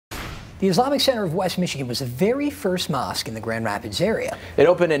The Islamic Center of West Michigan was the very first mosque in the Grand Rapids area. It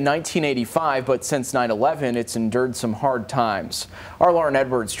opened in 1985, but since 9/11, it's endured some hard times. Our Lauren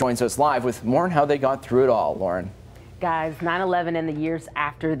Edwards joins us live with more on how they got through it all. Lauren. Guys, 9/11 and the years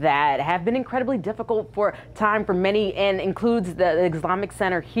after that have been incredibly difficult for many, and includes the Islamic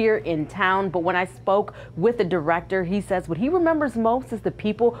Center here in town. But when I spoke with the director, he says what he remembers most is the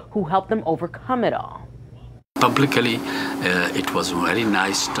people who helped them overcome it all. Publicly, it was a very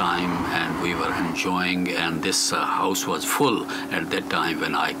nice time and we were enjoying, and this house was full at that time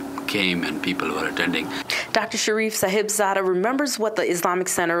when I came and people were attending. Dr. Sharif Sahibzada remembers what the Islamic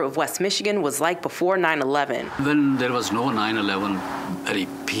Center of West Michigan was like before 9/11. When there was no 9/11, very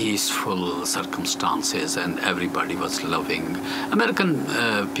peaceful circumstances and everybody was loving. American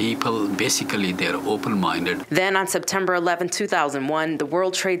people, basically, they're open-minded. Then on September 11, 2001, the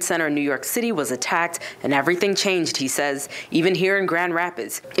World Trade Center in New York City was attacked and everything changed, he says, even here in Grand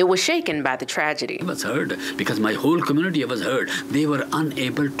Rapids. It was shaken by the tragedy. I was hurt because my whole community was hurt. They were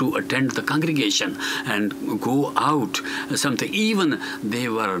unable to attend the congregation and go out something. Even they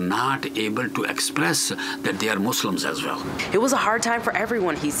were not able to express that they are Muslims as well. It was a hard time for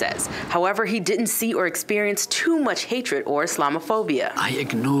everyone, he says. However, he didn't see or experience too much hatred or Islamophobia. I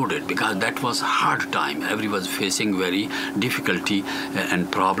ignored it because that was a hard time. Everyone was facing very difficulty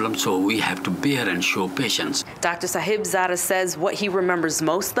and problems, so we have to bear and show patience. Dr. Sahibzada says what he remembers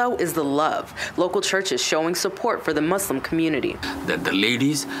most, though, is the love. Local churches showing support for the Muslim community. That the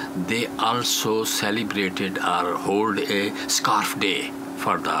ladies, they also celebrated or hold a scarf day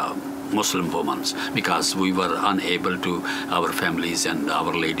for the Muslim women because we were unable to, our families and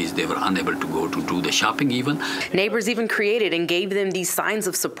our ladies, they were unable to go to do the shopping even. Neighbors even created and gave them these signs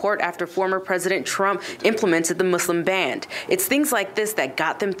of support after former President Trump implemented the Muslim ban. It's things like this that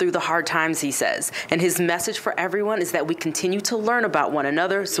got them through the hard times, he says. And his message for everyone is that we continue to learn about one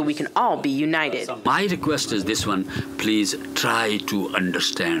another so we can all be united. My request is this one: please try to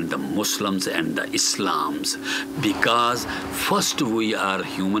understand the Muslims and the Islams, because first we are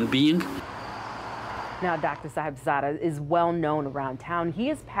human beings. Now, Dr. Sahibzada is well known around town. He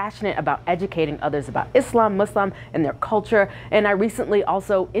is passionate about educating others about Islam, Muslim, and their culture. And I recently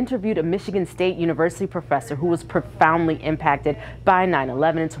also interviewed a Michigan State University professor who was profoundly impacted by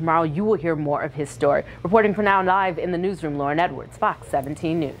 9/11. And tomorrow you will hear more of his story. Reporting for Now Live in the newsroom, Lauren Edwards, Fox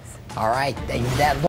 17 News. All right, that